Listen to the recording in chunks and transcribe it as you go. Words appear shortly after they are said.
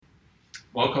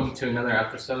Welcome to another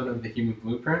episode of The Human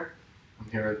Blueprint. I'm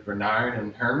here with Bernard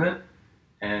and Herman,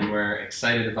 and we're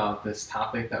excited about this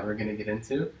topic that we're going to get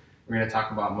into. We're going to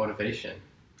talk about motivation.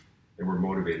 And we're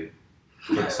motivated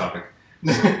for this topic.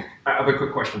 I have a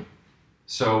quick question.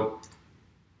 So,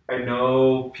 I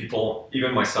know people,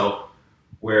 even myself,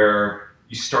 where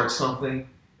you start something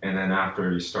and then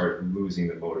after you start losing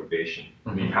the motivation.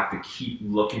 And you have to keep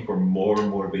looking for more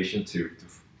motivation to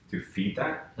feed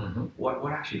that.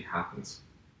 What actually happens?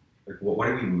 Like, why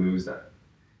do we lose that?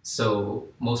 So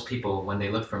most people, when they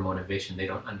look for motivation, they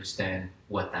don't understand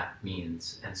what that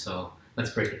means. And so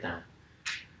let's break it down.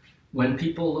 When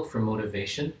people look for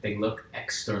motivation, they look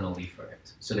externally for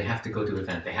it. So they have to go to an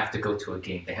event, they have to go to a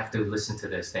game, they have to listen to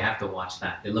this, they have to watch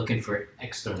that. They're looking for it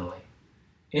externally.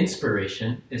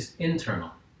 Inspiration is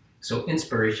internal. So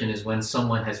inspiration is when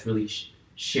someone has really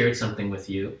shared something with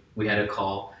you. We had a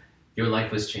call, your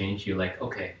life was changed. You're like,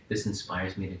 okay, this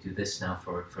inspires me to do this now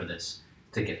for this,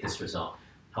 to get this result.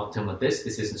 Helped him with this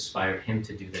has inspired him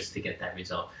to do this to get that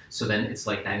result. So then it's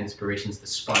like that inspiration's the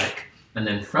spark. And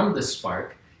then from the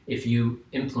spark, if you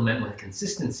implement with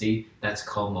consistency, that's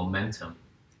called momentum.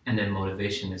 And then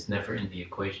motivation is never in the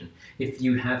equation. If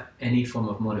you have any form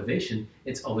of motivation,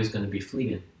 it's always going to be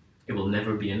fleeting. It will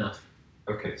never be enough.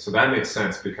 Okay, so that makes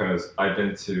sense because I've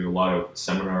been to a lot of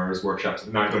seminars, workshops,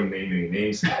 not going to name any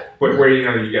names, but where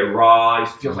you get raw, you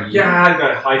feel like, yeah, you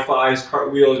got high fives,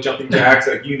 cartwheels, jumping jacks,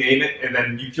 like you name it, and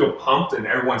then you feel pumped and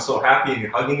everyone's so happy and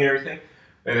you're hugging and everything.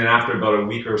 And then after about a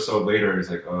week or so later, it's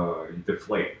like, you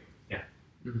deflate. Yeah.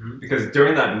 Because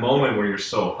during that moment where you're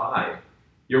so high,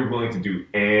 you're willing to do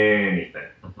anything,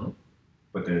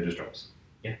 but then it just drops.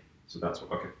 Yeah. So that's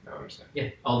what, okay, now I understand. Yeah,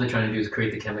 all they're trying to do is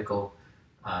create the chemical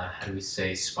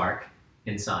spark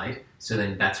inside. So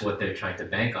then that's what they're trying to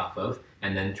bank off of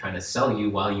and then trying to sell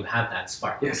you while you have that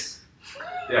spark. Yes.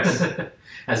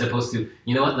 As opposed to,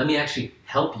 you know what, let me actually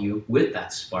help you with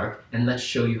that spark and let's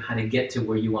show you how to get to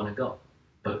where you want to go.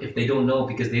 But if they don't know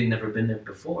because they've never been there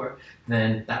before,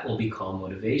 then that will be called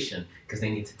motivation because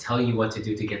they need to tell you what to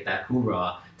do to get that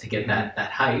hoorah, to get that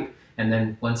hype. And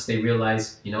then once they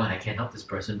realize, you know what, I can't help this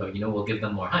person, but we'll give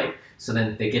them more hype. So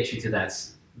then they get you to that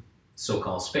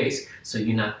so-called space, so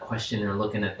you're not questioning or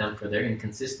looking at them for their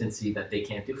inconsistency that they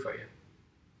can't do for you.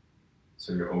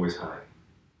 So you're always high.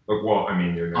 Well, I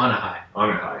mean, you're not on a high. On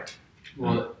a high.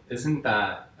 Well, isn't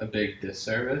that a big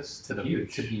disservice to the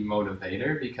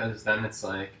motivator? Because then it's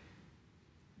like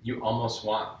you almost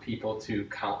want people to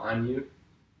count on you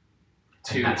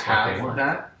to have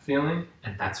that feeling.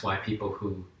 And that's why people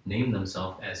who name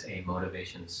themselves as a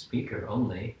motivation speaker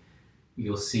only,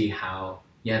 you'll see how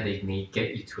they may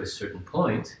get you to a certain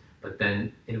point, but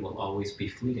then it will always be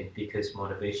fleeting because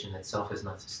motivation itself is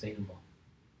not sustainable.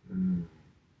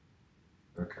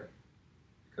 Okay.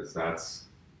 Because that's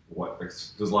what,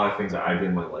 there's a lot of things that I did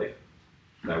in my life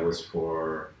that was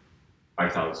I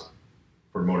thought was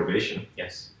for motivation.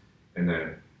 Yes. And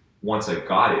then once I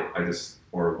got it,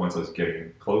 once I was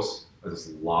getting close, I just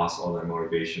lost all that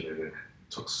motivation and it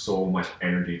took so much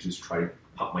energy to just try to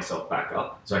pump myself back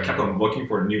up. So I kept on looking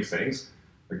for new things,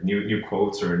 like new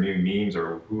quotes or new memes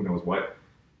or who knows what,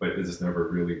 but it just never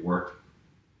really worked.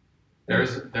 There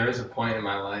was a point in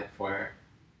my life where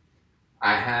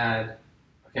I had,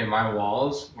 my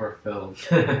walls were filled.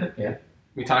 Yeah.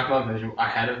 We talked about vision. I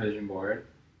had a vision board.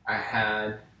 I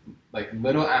had like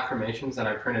little affirmations that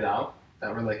I printed out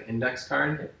that were like index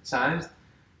card sized,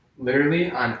 literally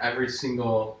on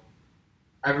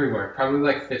everywhere, probably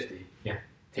like 50. Yeah.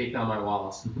 Taped on my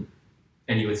walls.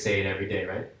 And you would say it every day,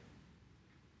 right?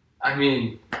 I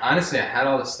mean, honestly, I had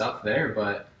all the stuff there,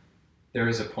 but there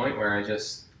was a point where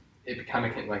it kind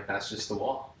of came like, that's just the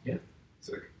wall. Yeah. It's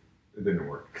like, it didn't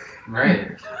work.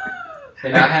 Right.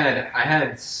 And I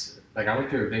went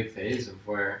through a big phase of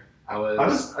where I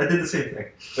did the same thing.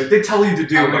 Like, they tell you to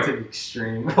do to the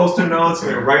extreme. Poster notes,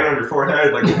 right on your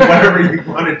forehead, like whatever you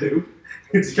want to do.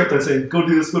 It just kept on saying, go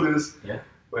do this, go do this. Yeah.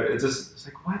 But it's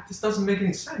like, what? This doesn't make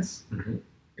any sense.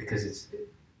 Because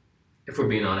if we're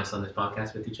being honest on this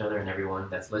podcast with each other and everyone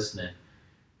that's listening,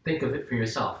 think of it for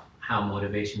yourself, how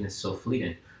motivation is so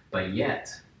fleeting. But yet,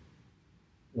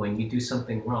 when you do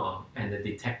something wrong and the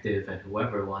detective and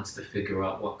whoever wants to figure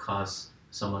out what caused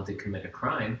someone to commit a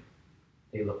crime,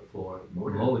 they look for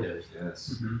motive.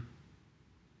 Yes.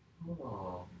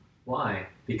 Oh, why?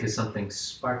 Because something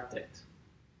sparked it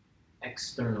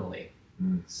externally.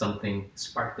 Something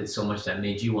sparked it so much that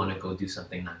made you want to go do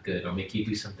something not good, or make you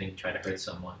do something to try to hurt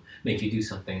someone, make you do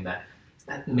something that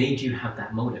made you have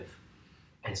that motive.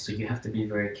 And so you have to be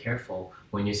very careful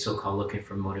when you're so-called looking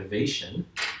for motivation,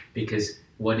 because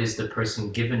what is the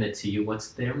person giving it to you? What's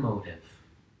their motive?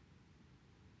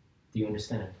 Do you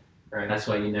understand? Right. That's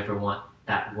why you never want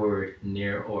that word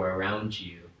near or around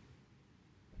you.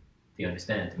 Do you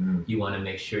understand? Mm. You want to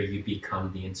make sure you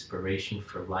become the inspiration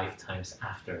for lifetimes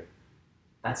after.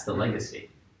 That's the legacy.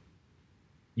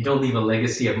 You don't leave a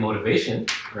legacy of motivation.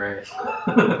 Right.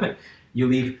 You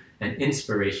leave an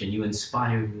inspiration. You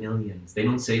inspired millions. They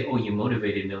don't say, oh, you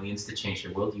motivated millions to change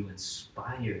the world. You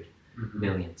inspired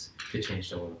millions to change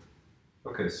the world.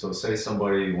 Okay, so say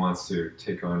somebody wants to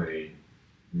take on a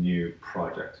new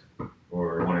project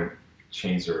or want to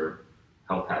change their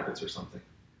health habits or something.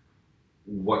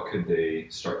 What could they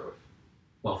start with?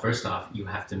 Well, first off, you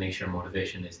have to make sure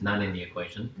motivation is not in the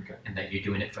equation, Okay. and that you're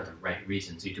doing it for the right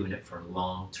reasons. You're doing it for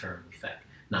long-term effect,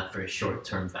 not for a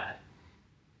short-term fad.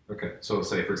 Okay, so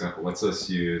say for example, let's just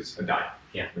use a diet.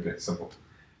 Yeah. Okay, simple.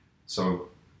 So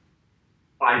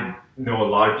I know a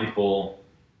lot of people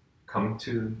come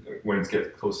to, when it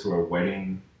gets close to a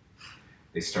wedding,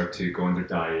 they start to go on their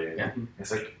diet. Yeah.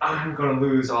 It's like, I'm going to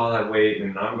lose all that weight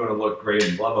and I'm going to look great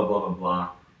and blah, blah, blah, blah, blah.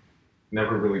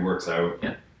 Never really works out.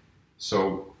 Yeah.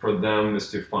 So for them is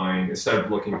to find, instead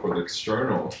of looking for the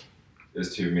external,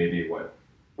 is to maybe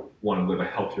want to live a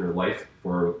healthier life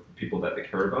for people that they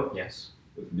care about. Yes.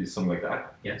 Would it be something like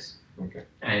that? Yes. Okay.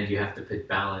 And you have to put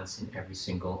balance in every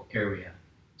single area.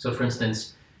 So for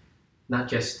instance, not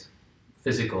just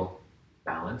physical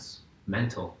balance,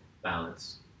 mental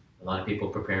balance. A lot of people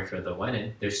preparing for the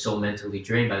wedding, they're so mentally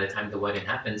drained by the time the wedding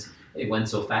happens, it went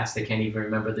so fast they can't even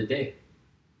remember the day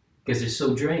because they're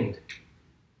so drained.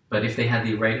 But if they had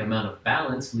the right amount of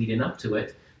balance leading up to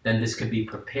it, then this could be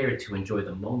prepared to enjoy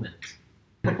the moment.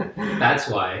 That's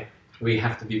why we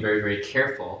have to be very, very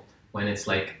careful when it's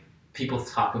like people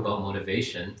talk about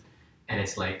motivation and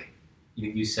it's like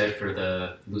you said for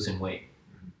the losing weight.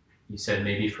 You said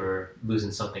maybe for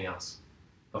losing something else.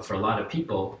 But for a lot of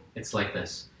people, it's like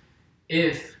this.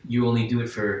 If you only do it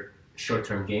for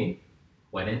short-term gain,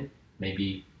 wedding,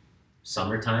 maybe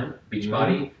summertime, beach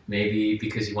body, maybe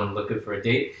because you want to look good for a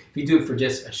date. If you do it for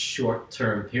just a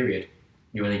short-term period,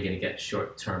 you're only going to get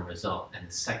short-term result. And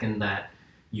the second that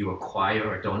you acquire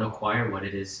or don't acquire what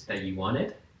it is that you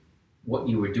wanted, what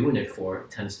you were doing it for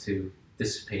tends to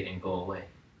dissipate and go away,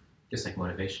 just like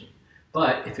motivation.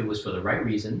 But if it was for the right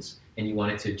reasons and you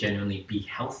wanted to genuinely be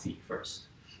healthy first,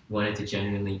 you wanted to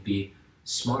genuinely be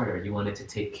smarter, you wanted to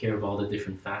take care of all the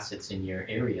different facets in your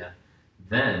area,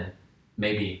 then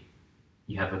maybe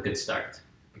you have a good start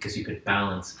because you could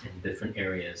balance in different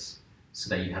areas so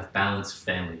that you have balanced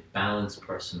family, balanced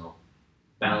personal,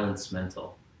 balanced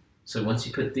mental. So once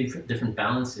you put different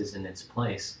balances in its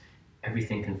place,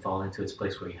 everything can fall into its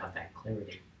place where you have that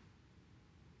clarity.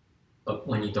 But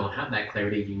when you don't have that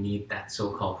clarity, you need that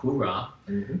so-called hoorah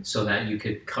so that you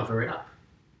could cover it up,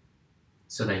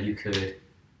 so that you could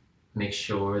make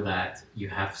sure that you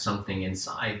have something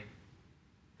inside,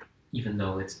 even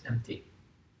though it's empty.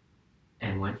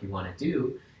 And what you want to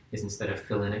do is instead of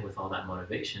filling it with all that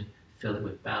motivation, fill it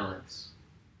with balance.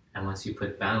 And once you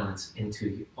put balance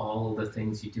into all the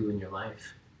things you do in your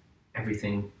life,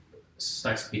 everything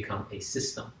starts to become a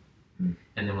system.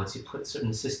 And then once you put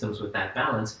certain systems with that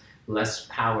balance, less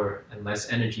power and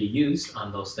less energy used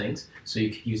on those things, so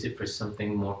you could use it for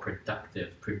something more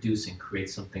productive, produce and create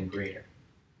something greater.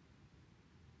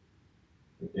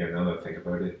 Yeah, now that I think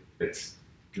about it, it's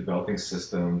developing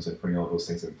systems and putting all those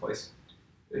things in place.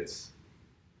 It's,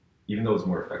 even though it's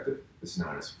more effective, it's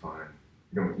not as fun.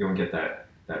 You don't get that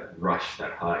rush,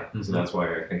 that high. So that's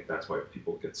why I think that's why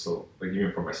people get so, like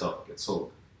even for myself, I get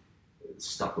so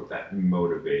stuck with that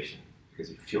motivation because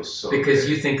you feel so Because good.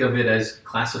 you think of it as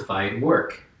classified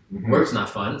work. Work's not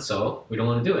fun, so we don't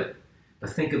want to do it.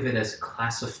 But think of it as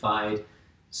classified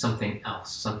something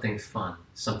else, something fun,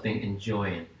 something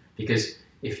enjoying. Because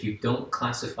if you don't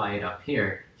classify it up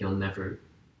here, you'll never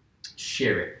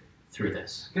share it through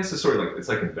this. I guess it's sort of like, it's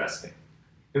like investing.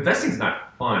 Investing's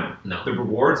not fun. No. The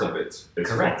rewards of it's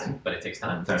Correct, fun. but it takes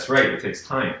time. That's right, it takes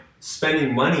time.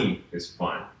 Spending money is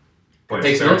fun. But It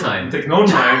takes no time. It takes no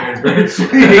time and it's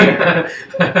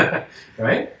very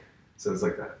Right? So it's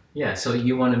like that. Yeah, so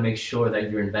you want to make sure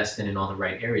that you're investing in all the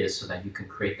right areas so that you can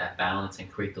create that balance and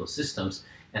create those systems.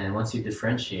 And then once you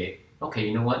differentiate, okay,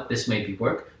 you know what, this may be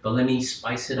work, but let me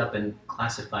spice it up and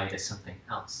classify it as something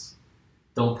else.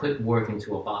 Don't put work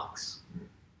into a box.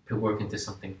 Put work into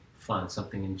something fun,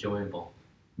 something enjoyable.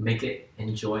 Make it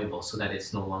enjoyable so that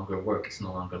it's no longer work, it's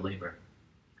no longer labor.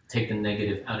 Take the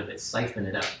negative out of it, siphon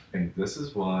it out. And this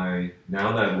is why,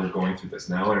 now that we're going through this,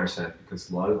 now I understand, because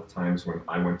a lot of the times when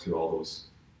I went to all those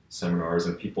seminars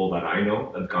and people that I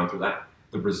know that have gone through that,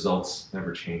 the results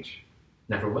never change.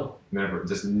 Never will. Never,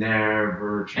 just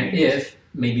never change. And if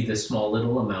maybe the small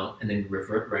little amount and then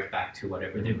revert right back to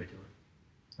whatever they were doing.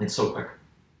 It's so quick.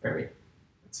 Very.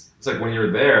 It's like when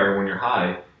you're there, when you're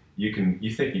high, you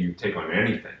think you can take on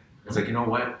anything. It's like, you know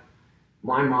what?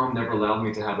 My mom never allowed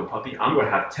me to have a puppy. I'm going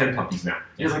to have 10 puppies now.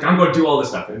 It's like, I'm going to do all this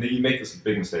stuff. And then you make this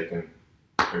big mistake and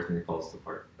everything falls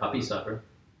apart. Puppies suffer.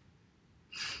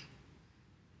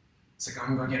 It's like,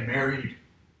 I'm going to get married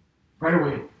right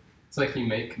away. It's like you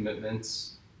make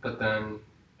commitments, but then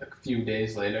a few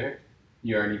days later,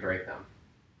 you already break them.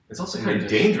 It's also kind of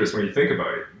dangerous when you think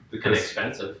about it. And Because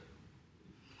expensive.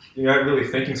 you're not really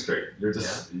thinking straight. You're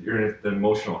just, you're in the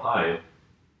emotional high. You're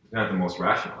not the most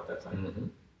rational at that time. Mm-hmm.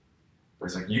 But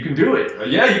it's like, you can do it.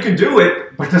 Yeah, you can do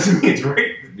it, but it doesn't mean it's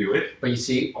right to do it. But you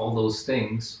see, all those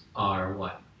things are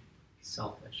what?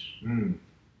 Selfish. Mm.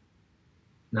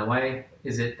 Now, why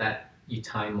is it that you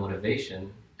tie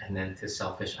motivation and then to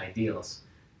selfish ideals?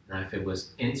 Now, if it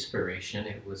was inspiration,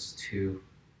 it was to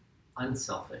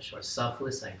unselfish or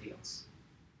selfless ideals.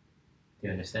 Do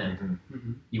you understand? Mm-hmm.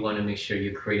 Mm-hmm. You want to make sure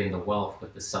you're creating the wealth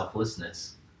with the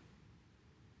selflessness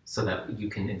so that you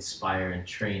can inspire and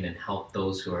train and help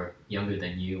those who are younger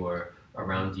than you or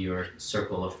around your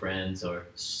circle of friends or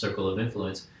circle of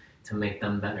influence to make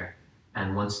them better.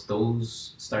 And once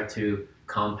those start to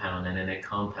compound and then it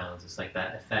compounds, it's like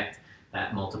that effect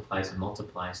that multiplies and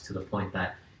multiplies to the point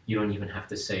that you don't even have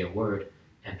to say a word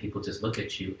and people just look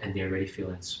at you and they already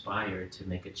feel inspired to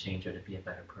make a change or to be a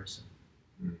better person.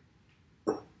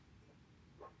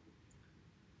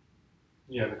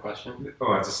 You have a question?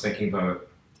 Oh, I was just thinking about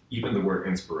even the word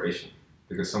inspiration,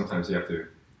 because sometimes you have to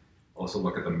also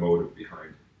look at the motive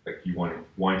behind. Like you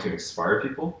wanting to inspire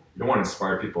people. You don't want to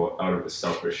inspire people out of the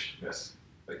selfishness.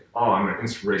 Like, oh, I'm an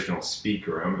inspirational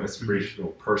speaker. I'm an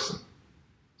inspirational person.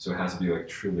 So it has to be like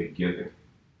truly giving.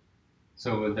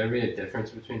 So would there be a difference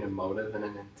between a motive and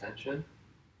an intention?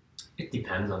 It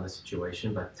depends on the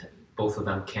situation, but both of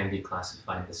them can be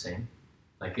classified the same.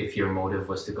 Like if your motive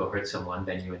was to go hurt someone,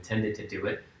 then you intended to do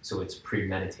it, so it's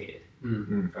premeditated.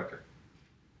 Okay.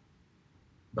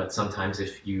 But sometimes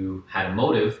if you had a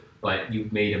motive, but you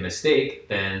made a mistake,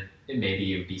 then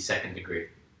maybe it would be second degree,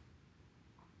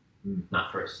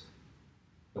 not first.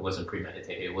 It wasn't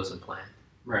premeditated, it wasn't planned.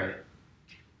 Right.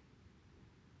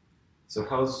 So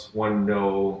how does one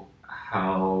know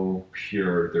how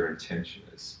pure their intention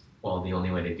is? Well, the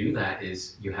only way to do that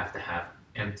is you have to have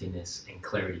emptiness and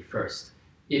clarity first.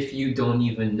 If you don't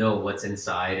even know what's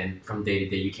inside and from day to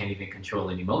day you can't even control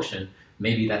an emotion,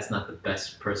 maybe that's not the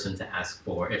best person to ask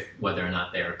for if whether or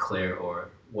not they are clear or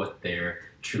what their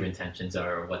true intentions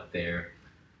are or what their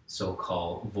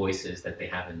so-called voices that they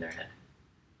have in their head.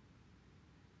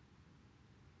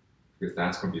 Because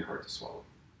that's going to be hard to swallow.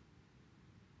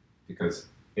 Because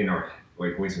in our,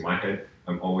 like, ways in my head,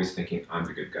 I'm always thinking I'm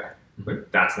the good guy.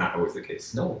 But that's not always the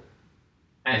case. No,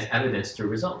 as evidenced through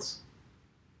results.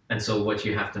 And so what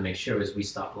you have to make sure is we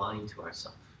stop lying to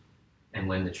ourselves. And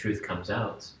when the truth comes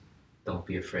out, don't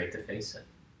be afraid to face it.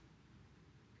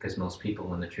 Because most people,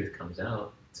 when the truth comes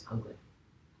out, it's ugly.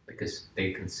 Because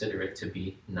they consider it to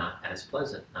be not as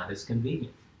pleasant, not as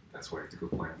convenient. That's why I have to go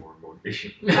find more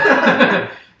motivation.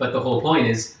 But the whole point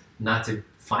is not to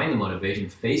find the motivation,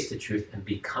 face the truth, and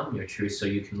become your truth so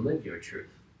you can live your truth.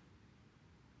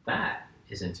 That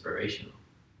is inspirational.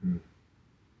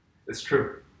 It's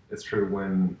true. It's true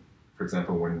when, for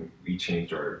example, when we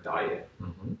changed our diet,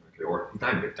 okay, or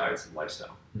not even diet's a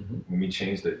lifestyle. When we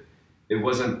changed it, it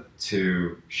wasn't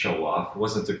to show off. It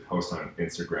wasn't to post on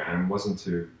Instagram.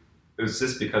 It was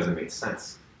just because it made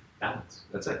sense. Balance.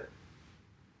 That's it.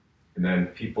 And then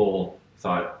people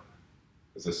thought,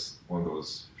 is this one of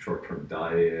those short-term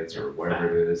diets or whatever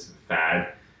fad. it is,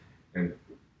 fad? And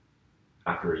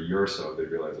after a year or so, they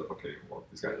realized, okay, well,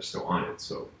 these guys are still on it,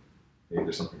 so maybe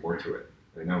there's something more to it.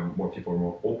 And now more people are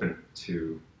more open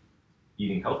to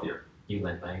eating healthier. You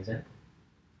led by example.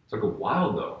 It took a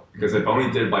while though, because if I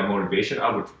only did it by motivation,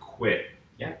 I would quit.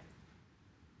 Yeah.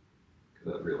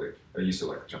 Because I used to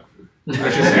like junk food. I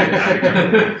should say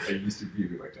that. I used to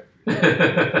really like junk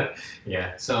food.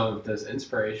 Yeah. So does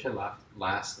inspiration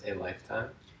last a lifetime?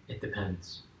 It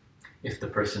depends. If the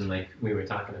person, like we were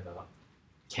talking about,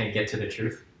 can't get to the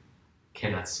truth,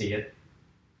 cannot see it,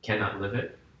 cannot live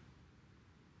it,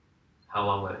 how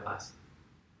long would it last?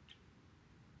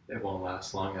 It won't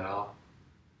last long at all.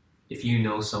 If you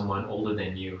know someone older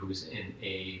than you who's in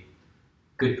a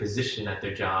good position at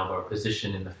their job or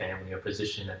position in the family or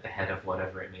position at the head of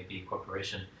whatever it may be,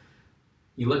 corporation,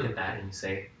 you look at that and you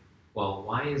say, well,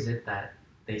 why is it that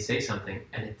they say something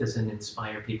and it doesn't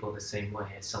inspire people the same way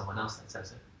as someone else that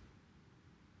says it?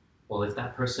 Well, if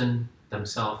that person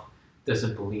themselves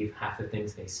doesn't believe half the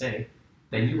things they say,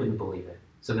 then you wouldn't believe it.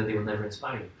 So then they will never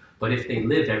inspire you. But if they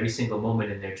live every single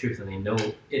moment in their truth and they know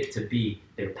it to be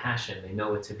their passion, they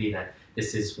know it to be that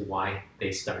this is why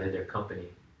they started their company,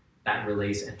 that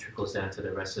relays and trickles down to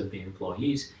the rest of the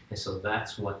employees. And so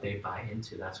that's what they buy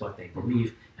into, that's what they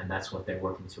believe, and that's what they're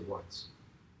working towards.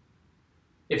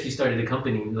 If you started a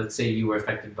company, let's say you were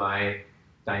affected by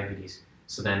diabetes.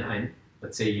 So then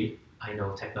let's say I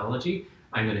know technology,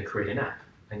 I'm going to create an app.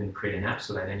 I'm going to create an app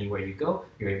so that anywhere you go,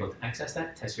 you're able to access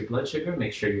that, test your blood sugar,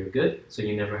 make sure you're good, so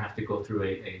you never have to go through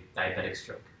a diabetic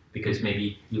stroke because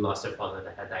maybe you lost a father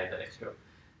that had diabetic stroke.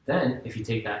 Then, if you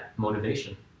take that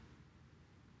motivation,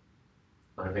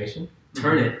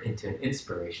 turn it into an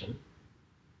inspiration,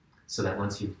 so that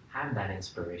once you have that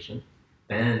inspiration,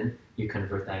 then you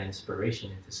convert that inspiration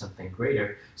into something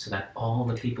greater, so that all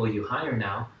the people you hire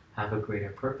now have a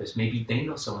greater purpose. Maybe they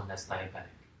know someone that's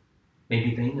diabetic.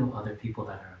 Maybe they know other people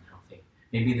that are unhealthy.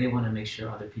 Maybe they want to make sure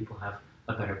other people have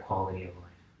a better quality of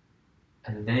life.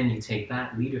 And then you take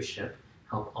that leadership,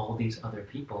 help all these other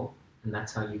people, and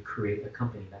that's how you create a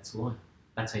company that's loyal.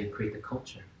 That's how you create the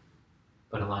culture.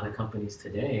 But a lot of companies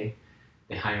today,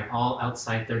 they hire all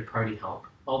outside third-party help.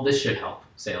 Oh, this should help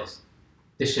sales.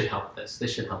 This should help this.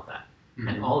 This should help that. Mm-hmm.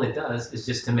 And all it does is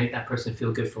just to make that person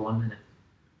feel good for 1 minute.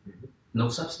 Mm-hmm. No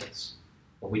substance.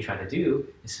 What we try to do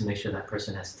is to make sure that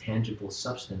person has tangible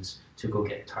substance to go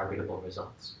get targetable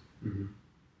results. Mm-hmm.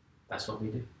 That's what we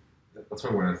do. That's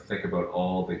why when I think about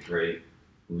all the great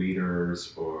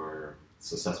leaders or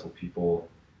successful people,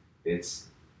 it's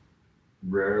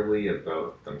rarely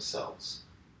about themselves.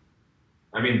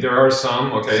 I mean, there are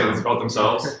some, it's about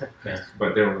themselves, yeah.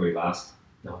 But they don't really last.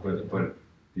 No, but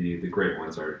the great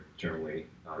ones are generally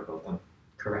not about them.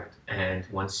 Correct. And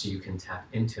once you can tap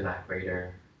into that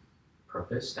greater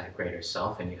purpose, that greater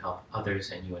self, and you help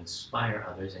others and you inspire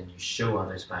others and you show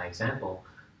others by example,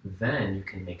 then you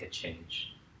can make a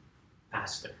change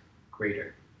faster,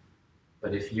 greater.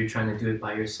 But if you're trying to do it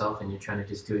by yourself and you're trying to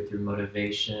just do it through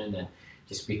motivation and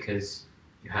just because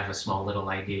you have a small little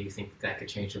idea you think that could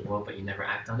change the world but you never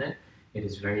act on it, it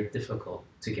is very difficult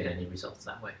to get any results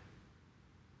that way.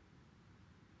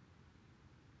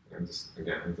 I'm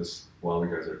just while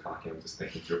you guys are talking, I'm just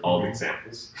thinking through all the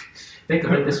examples. Think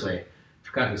of it this way.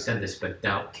 I forgot who said this, but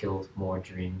doubt killed more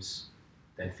dreams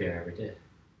than fear ever did.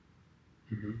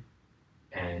 Mm-hmm.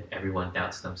 And everyone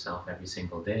doubts themselves every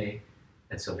single day.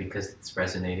 And so because it's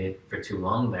resonated for too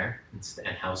long there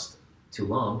and housed too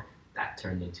long, that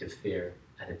turned into fear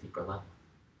at a deeper level.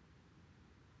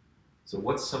 So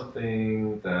what's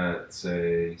something that,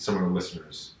 say, some of the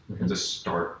listeners can just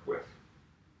start with?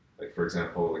 Like, for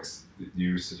example,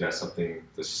 you suggest something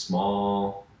just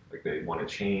small, like they want to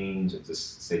change and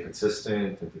just stay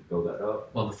consistent and to build that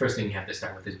up? Well, the first thing you have to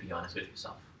start with is be honest with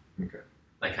yourself. Okay.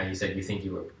 Like how you said you think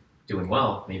you were doing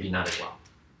well, maybe not as well.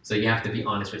 So you have to be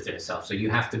honest with yourself. So you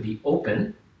have to be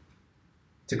open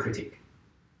to critique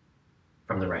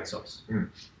from the right source. Mm.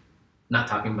 Not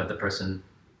talking about the person,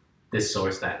 this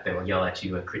source that they will yell at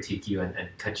you and critique you and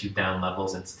cut you down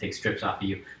levels and take strips off of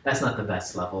you. That's not the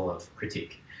best level of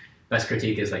critique. Best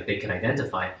critique is like they can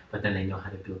identify it, but then they know how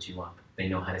to build you up. They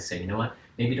know how to say, you know what,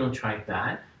 maybe don't try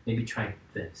that, maybe try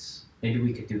this. Maybe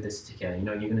we could do this together. You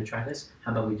know, you're going to try this?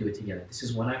 How about we do it together? This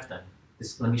is what I've done.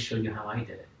 Let me show you how I did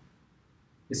it.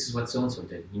 This is what so-and-so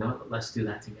did. You know, let's do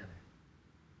that together.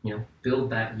 You know, build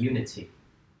that unity.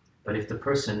 But if the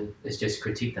person is just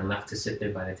critiqued and left to sit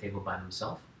there by the table by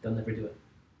themselves, they'll never do it.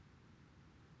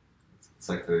 It's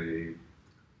like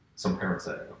some parents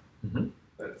that I know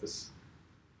that just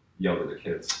yell at their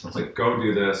kids. It's like, go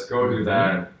do this, go do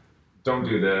that, don't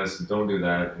do this, don't do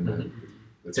that. And then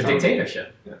it's a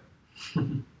dictatorship. Yeah.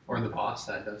 Or the boss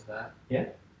that does that. Yeah.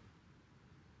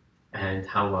 And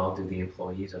how well do the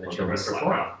employees or the children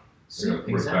perform?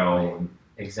 Exactly.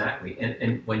 Exactly.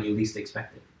 And when you least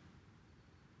expect it.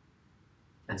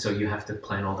 And so you have to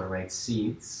plant all the right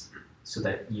seeds so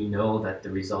that you know that the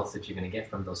results that you're going to get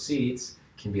from those seeds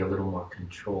can be a little more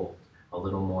controlled, a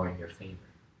little more in your favor.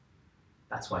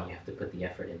 That's why you have to put the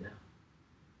effort in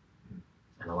now.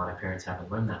 And a lot of parents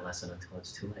haven't learned that lesson until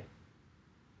it's too late.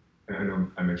 I know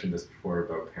I mentioned this before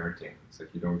about parenting. It's like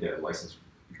you don't get a license to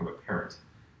become a parent.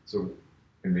 So,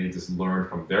 and they just learn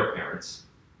from their parents,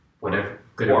 whatever,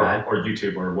 good or bad, or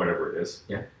YouTube or whatever it is.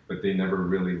 Yeah. But they never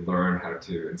really learn how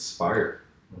to inspire.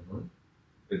 Mm-hmm.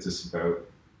 It's just about,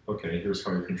 okay, here's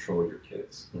how you control your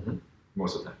kids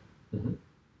most of the time. Mm-hmm.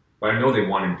 But I know they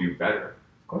want to do better.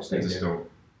 Of course they just don't.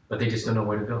 But they just don't know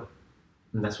where to go.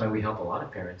 And that's why we help a lot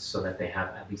of parents so that they have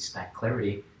at least that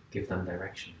clarity, give them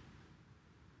direction.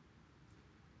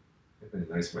 It'd been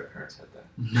nice if my parents had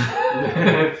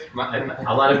that.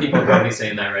 A lot of people are probably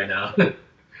saying that right now.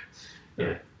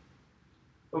 Yeah.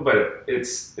 But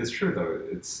it's true though.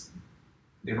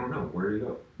 They don't know where to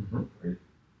go. Right?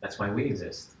 That's why we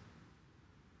exist.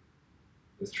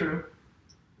 It's true.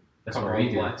 That's Cover what all we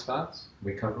the do. blind spots.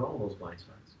 We cover all those blind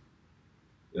spots.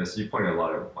 Yes, you pointed a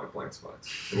lot of my blind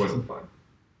spots. It wasn't fun.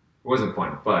 It wasn't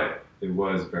fun, but it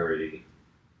was very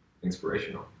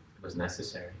inspirational, It was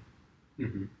necessary.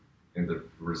 Mm-hmm. and the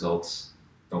results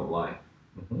don't lie.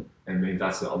 Mm-hmm. And maybe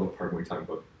that's the other part when we talk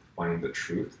about finding the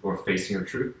truth or facing your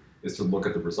truth is to look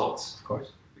at the results, Of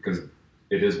course. because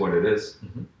it is what it is.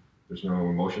 Mhm. There's no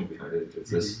emotion behind it.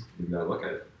 It's just you gotta look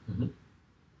at it.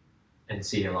 And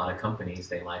see a lot of companies,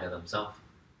 they lie to themselves.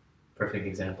 Perfect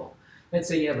example. Let's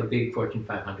say you have a big Fortune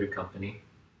 500 company,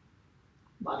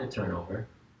 a lot of turnover,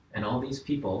 and all these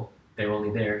people, they're only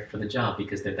there for the job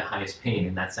because they're the highest paying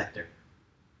in that sector.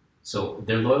 So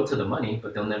they're loyal to the money,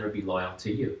 but they'll never be loyal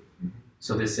to you. Mhm.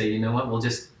 So they say, you know what, we'll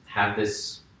just have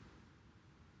this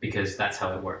because that's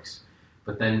how it works.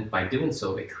 But then by doing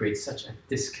so, it creates such a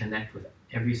disconnect with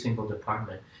every single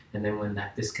department. And then when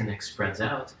that disconnect spreads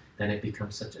out, then it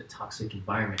becomes such a toxic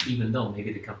environment, even though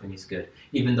maybe the company's good,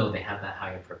 even though they have that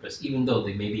higher purpose, even though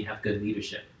they maybe have good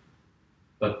leadership.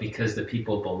 But because the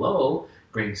people below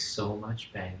bring so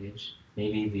much baggage,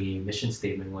 maybe the mission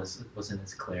statement wasn't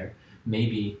as clear,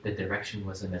 maybe the direction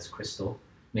wasn't as crystal,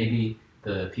 maybe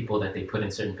the people that they put in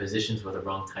certain positions were the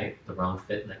wrong type, the wrong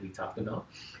fit that we talked about,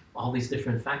 all these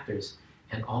different factors,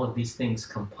 and all of these things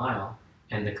compile,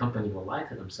 and the company will lie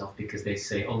to themselves because they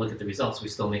say, oh, look at the results, we're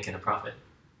still making a profit.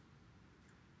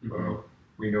 Well,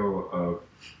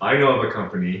 I know of a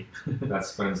company that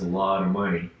spends a lot of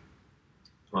money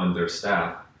on their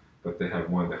staff, but they have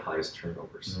one of the highest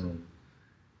turnovers. Mm.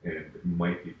 And it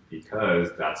might be because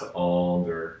that's all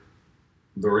they're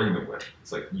luring them with.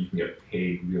 It's like you can get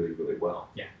paid really, really well.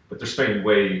 Yeah. But they're spending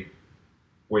way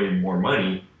more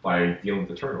money by dealing with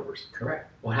the turnovers.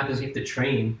 Correct. What happens if you have to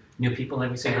train new people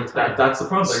every single time? That's the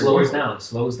problem.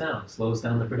 slows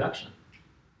down the production.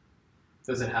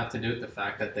 Does it have to do with the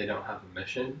fact that they don't have a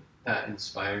mission that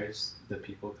inspires the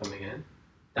people coming in?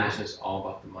 That's just all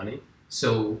about the money?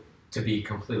 So, to be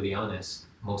completely honest,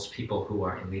 most people who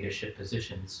are in leadership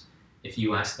positions, if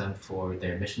you ask them for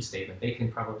their mission statement, they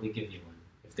can probably give you one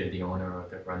if they're the owner or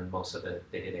they run most of the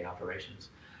day-to-day operations.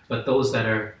 But those that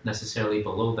are necessarily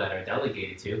below that are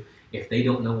delegated to, if they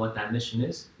don't know what that mission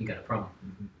is, you got a problem.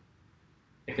 Mhm.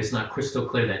 If it's not crystal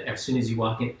clear that as soon as you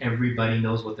walk in, everybody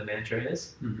knows what the mantra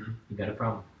is, Mm-hmm. you got a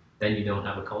problem. Then you don't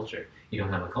have a culture. You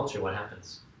don't have a culture, what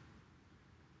happens?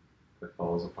 It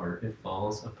falls apart. It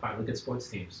falls apart. Look at sports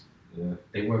teams. Yeah.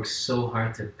 They work so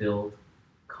hard to build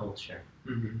culture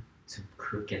Mm-hmm.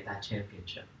 to get that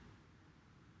championship.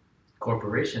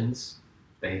 Corporations,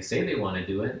 they say they want to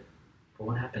do it, but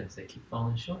what happens? They keep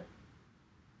falling short.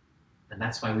 And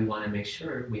that's why we want to make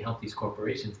sure we help these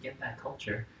corporations get that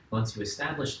culture. Once you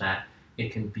establish that,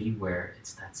 it can be where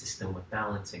it's that system with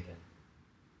balancing it.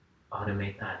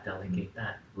 Automate that, delegate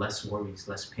that. Less worries,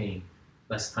 less pain,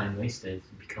 less time wasted,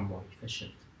 become more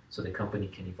efficient so the company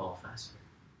can evolve faster.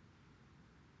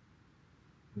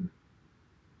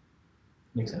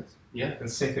 Make sense? Yeah. And the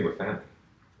same thing with family.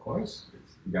 Of course.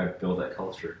 You got to build that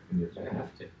culture in your You family.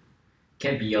 have to.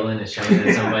 Can't be yelling and shouting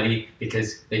at somebody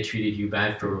because they treated you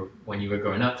bad for when you were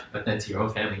growing up, but then to your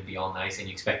own family be all nice and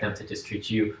you expect them to just treat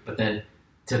you. But then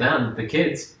to them, the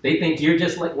kids, they think you're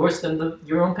just like worse than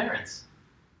your own parents.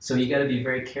 So you got to be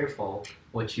very careful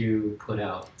what you put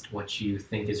out, what you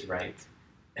think is right,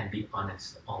 and be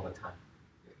honest all the time.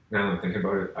 Now that I'm thinking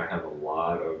about it, I have a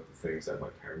lot of things that my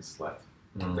parents left.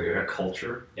 Mm. Like a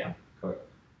culture. Yeah.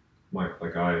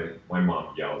 My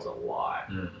mom yells a lot,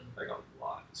 Mm. like a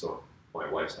lot. So my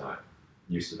wife's not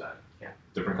used to that. Yeah.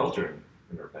 Different culture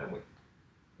in her family,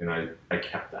 and I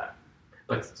kept that.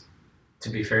 But to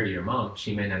be fair to your mom,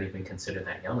 she may not even consider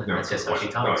that yelling. No, That's just how she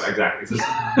talks. No, exactly. It's,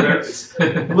 just,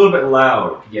 it's a little bit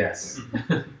loud. Yes.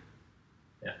 A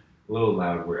little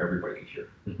loud where everybody can hear.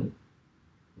 Mhm.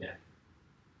 Yeah.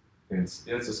 And it's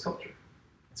just culture.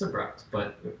 It's abrupt,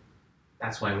 but Yeah.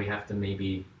 that's why we have to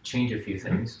maybe change a few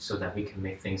things so that we can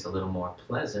make things a little more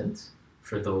pleasant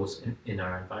for those in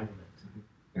our environment.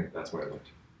 And that's what I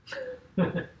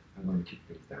learned. I learned to keep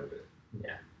things down a bit.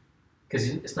 Yeah. Because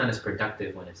it's not as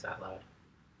productive when it's that loud.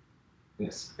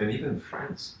 Yes, and even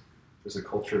friends. There's a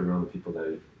culture around the people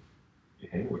that you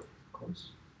hang with, Of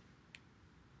course.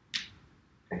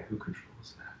 and who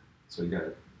controls that? So you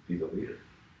gotta be the leader.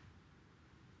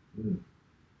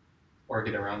 Or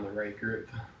get around the right group,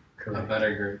 a Correct.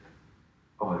 better group.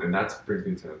 Oh, and that brings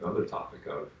me to another topic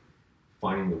of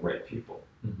finding the right people.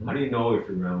 Mhm. How do you know if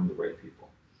you're around the right people?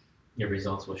 Your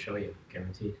results will show you,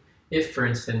 guaranteed. If, for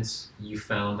instance, you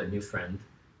found a new friend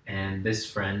and this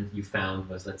friend you found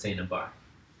was, let's say, in a bar.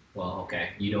 Well, okay,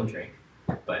 you don't drink,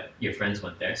 but your friends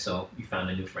went there, so you found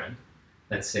a new friend.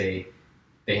 Let's say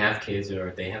they have kids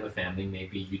or they have a family,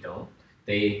 maybe you don't.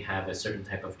 They have a certain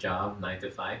type of job, 9 to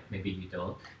 5, maybe you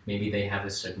don't. Maybe they have a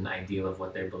certain ideal of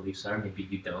what their beliefs are, maybe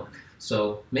you don't.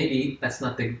 So maybe that's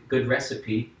not the good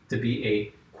recipe to be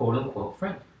a quote-unquote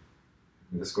friend.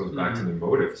 And this goes back to the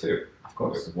motive too. Of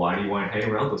course. Like, why do you want to hang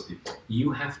around those people?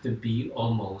 You have to be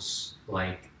almost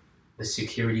like the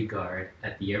security guard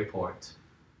at the airport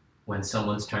when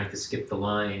someone's trying to skip the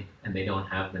line and they don't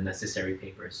have the necessary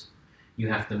papers. You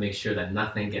have to make sure that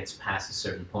nothing gets past a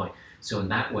certain point. So in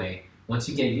that way, once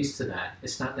you get used to that,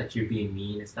 it's not that you're being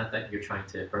mean, it's not that you're trying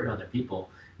to hurt other people,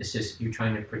 it's just you're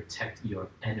trying to protect your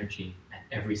energy at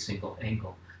every single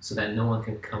angle so that no one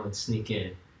can come and sneak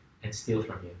in and steal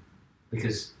from you,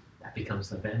 because that becomes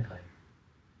the vampire.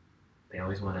 They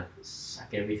always want to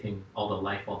suck everything, all the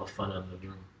life, all the fun out of the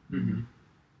room. Mm-hmm.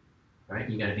 Right?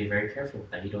 You got to be very careful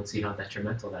with that. You don't see how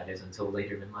detrimental that is until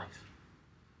later in life.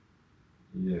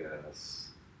 Yes.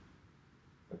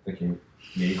 I'm thinking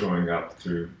me growing up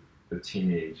through the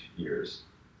teenage years,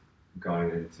 got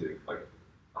into, like,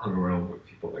 hung around with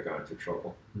people that got into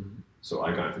trouble. Mm-hmm. So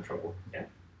I got into trouble. Yeah.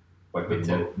 But the Me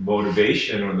too.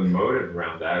 motivation or the motive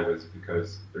around that was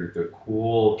because they're the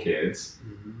cool kids.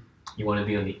 Mm-hmm. You want to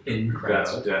be on the in crowd.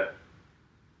 That's that.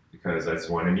 Because I just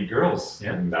want to meet girls.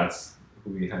 Yeah. And that's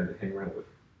who we had to hang around with.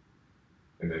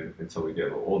 And then until we get a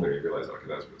little older, you realize, okay,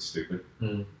 that's really stupid.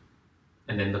 Mm.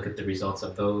 And then look at the results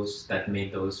of those that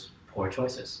made those poor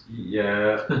choices.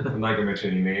 Yeah, I'm not gonna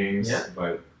mention any names, Yeah.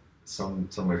 but some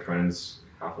of my friends,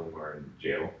 half of them are in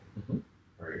jail, Mhm.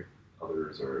 right?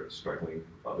 Others are struggling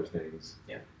with other things.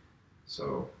 Yeah.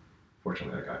 So,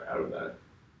 fortunately, I got out of that.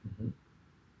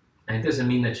 And it doesn't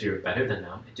mean that you're better than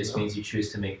them. It just No. means you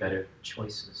choose to make better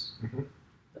choices. Mhm.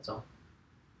 That's all.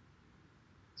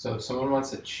 So if someone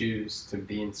wants to choose to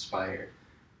be inspired,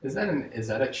 is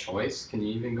that a choice? Can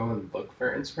you even go and look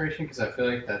for inspiration? Because I feel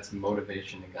like that's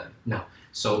motivation again.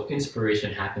 So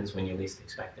inspiration happens when you least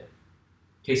expect it.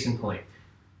 Case in point,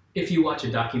 if you watch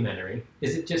a documentary,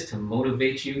 is it just to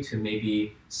motivate you to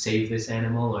maybe save this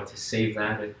animal or to save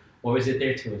that? Or is it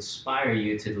there to inspire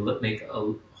you to make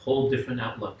a whole different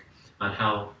outlook on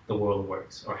how the world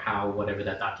works or how whatever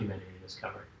that documentary was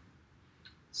covered?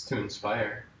 It's to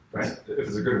inspire. Right. If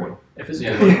it's a good one. If it's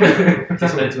Yeah. good,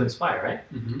 it's meant to inspire,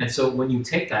 right? Mm-hmm. And so when you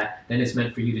take that, then it's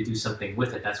meant for you to do something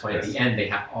with it. That's why at Yes. the end they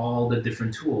have all the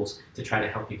different tools to try to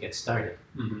help you get started,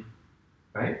 Mm-hmm.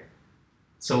 right?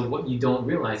 So what you don't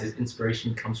realize is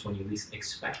inspiration comes when you least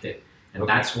expect it. And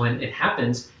Okay. that's when it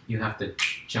happens, you have to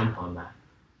jump on that.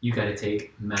 You got to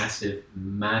take massive,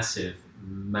 massive,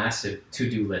 massive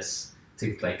to-do lists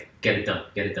to like get it done,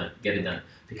 get it done, get it done.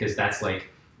 Because that's like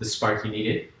the spark you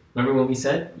needed. Remember when we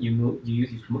said you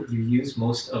use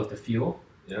most of the fuel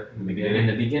Yep. In the in beginning.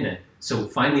 the beginning. So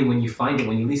finally, when you find it,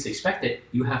 when you least expect it,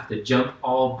 you have to jump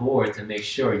all board to make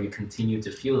sure you continue to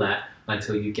feel that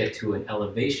until you get to an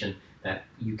elevation that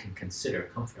you can consider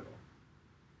comfortable.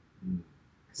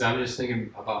 Because I'm just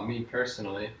thinking about me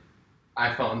personally.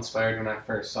 I felt inspired when I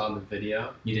first saw the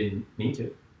video. You didn't mean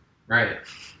to. Right.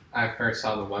 I first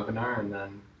saw the webinar and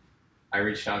then I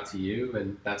reached out to you,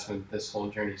 and that's when this whole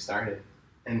journey started.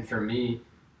 And for me,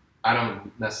 I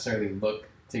don't necessarily look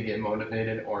to get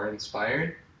motivated or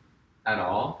inspired at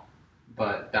all,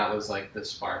 but that was like the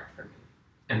spark for me.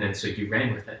 And then so you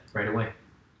ran with it right away.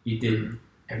 You did Mhm.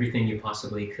 everything you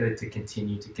possibly could to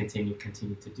continue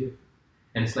to do.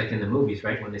 And it's like in the movies,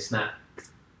 right? When they snap,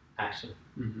 action.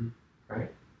 Mm-hmm.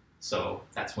 Right? So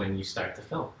that's when you start to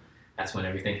film. That's when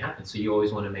everything happens. So you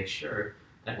always want to make sure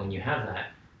that when you have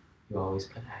that, you always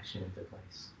put action into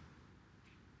place.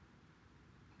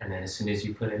 And then as soon as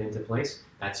you put it into place,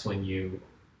 that's when you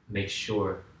make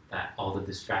sure that all the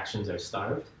distractions are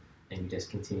starved and you just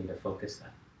continue to focus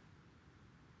that.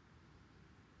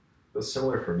 It was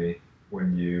similar for me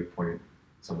when you pointed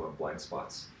someone blind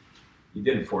spots. You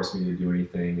didn't force me to do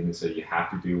anything. You didn't say you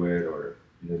have to do it, or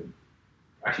you didn't.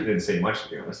 Actually, didn't say much, to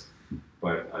be honest.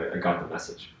 But I got the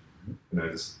message, and I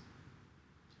just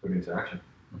put it into action,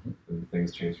 and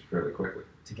things changed fairly quickly.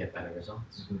 To get better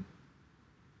results.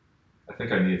 I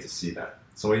think I needed to see that.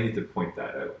 So I needed to point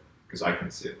that out because I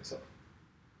couldn't see it myself.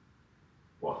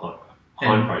 Well,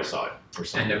 Han And- probably saw it or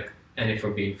something. And if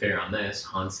we're being fair on this,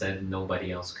 Han said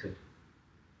nobody else could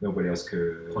Nobody else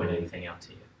could point anything out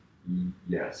to you.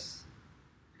 Yes,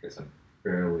 because I'm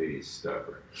fairly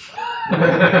stubborn.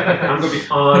 I'm gonna be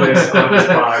honest on this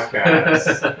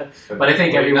podcast. But I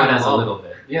think Well, everyone not has a all. little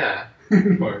bit, Yeah,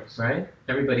 of course. right?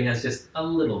 Everybody has just a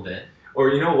little bit. Or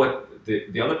you know what?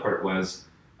 The other part was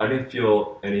I didn't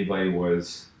feel anybody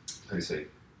was how do you say,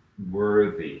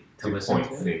 worthy To to listen point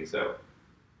to it? things out.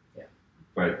 Yeah.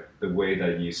 But the way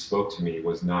that you spoke to me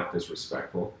was not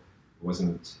disrespectful. It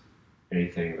wasn't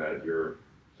anything that you're,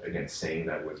 again, saying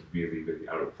that was really, really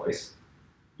out of place.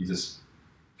 You just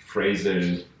phrase it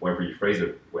in whatever you phrase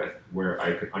it with, where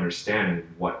I could understand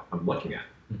what I'm looking at.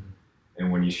 Mhm.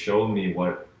 And when you showed me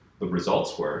what the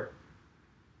results were,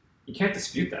 you can't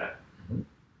dispute that. Mhm.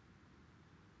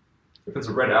 If it's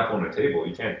a red apple on a table,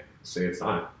 you can't say it's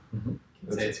not. Mhm.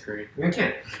 Say it's green. You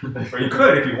can't. Or you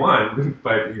could if you want,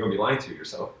 but you're going to be lying to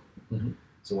yourself. Mhm.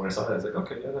 So when I saw that, I was like,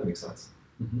 okay, yeah, that makes sense.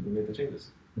 Mhm. We made the changes.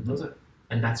 Mhm. That was it.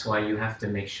 And that's why you have to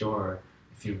make sure,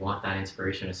 if you want that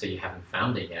inspiration, and say you haven't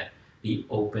found it yet, be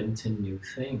open to new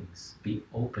things. Be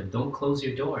open. Don't close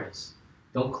your doors.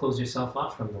 Don't close yourself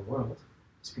off from the world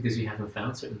just because you haven't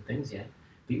found certain things yet.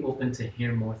 Be open to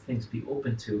hear more things. Be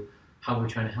open to how we're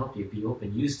trying to help you. Be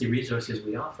open. Use the resources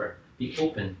we offer. Be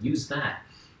open. Use that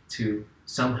to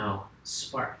somehow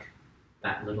spark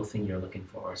that little thing you're looking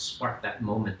for, or spark that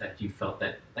moment that you felt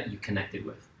that you connected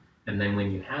with. And then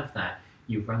when you have that,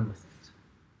 you run with it.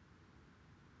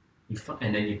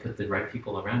 And then you put the right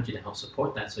people around you to help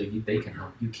support that, so they can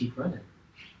help you keep running.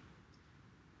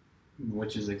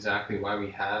 Which is exactly why we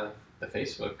have the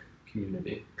Facebook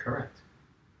community. Correct.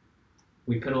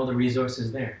 We put all the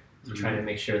resources there to try to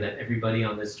make sure that everybody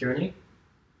on this journey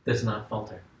does not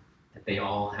falter. That they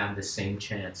all have the same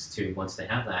chance to, once they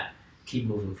have that, keep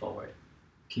moving forward,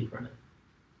 keep running.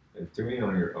 And doing it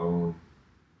on your own,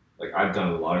 like I've done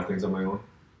a lot of things on my own,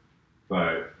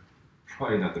 but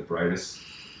probably not the brightest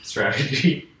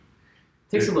strategy.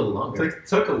 Takes a little longer. It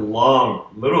took a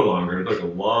little longer. It took a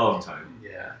long time.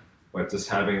 Yeah. But just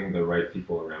having the right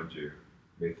people around you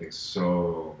made things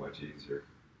so much easier.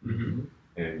 Mm-hmm.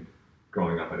 And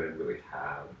growing up, I didn't really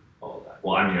have all of that.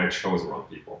 Well, I mean, I chose the wrong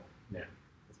people. Yeah.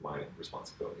 It's my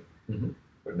responsibility. Mhm.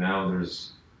 But now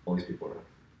there's all these people around.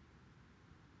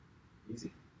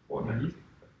 Easy. Well, not Mhm. easy,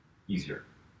 but easier.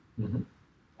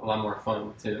 A lot more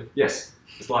fun too. Yes,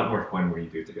 it's a lot more fun when you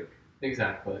do it together.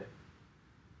 Exactly.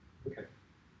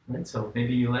 Right, so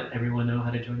maybe you let everyone know how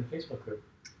to join the Facebook group.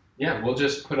 Yeah, we'll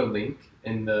just put a link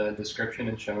in the description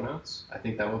and show notes. I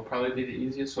think that will probably be the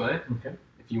easiest way. Okay.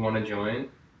 If you want to join,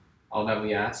 all that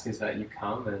we ask is that you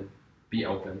come and be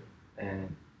open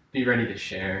and be ready to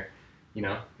share. You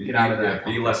know, get out of that.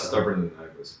 Be less stubborn than I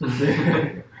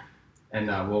was. And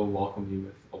we'll welcome you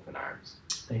with open arms.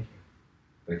 Thank you.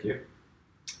 Thank you.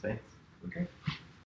 Thanks. Okay.